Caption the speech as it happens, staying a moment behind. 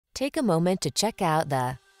Take a moment to check out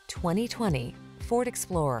the 2020 Ford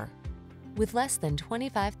Explorer. With less than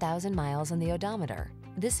 25,000 miles on the odometer,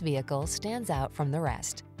 this vehicle stands out from the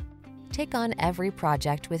rest. Take on every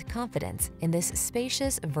project with confidence in this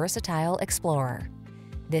spacious, versatile Explorer.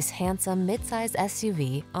 This handsome midsize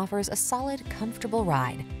SUV offers a solid, comfortable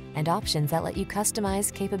ride and options that let you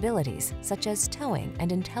customize capabilities such as towing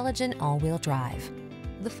and intelligent all-wheel drive.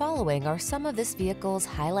 The following are some of this vehicle's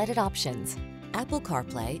highlighted options: Apple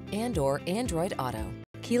CarPlay and/or Android Auto,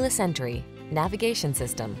 keyless entry, navigation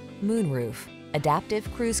system, moonroof, adaptive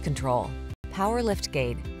cruise control, power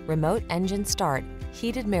liftgate, remote engine start,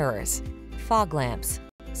 heated mirrors, fog lamps,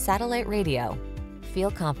 satellite radio. Feel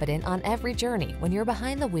confident on every journey when you're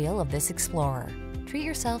behind the wheel of this Explorer. Treat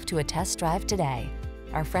yourself to a test drive today.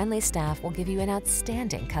 Our friendly staff will give you an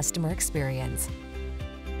outstanding customer experience.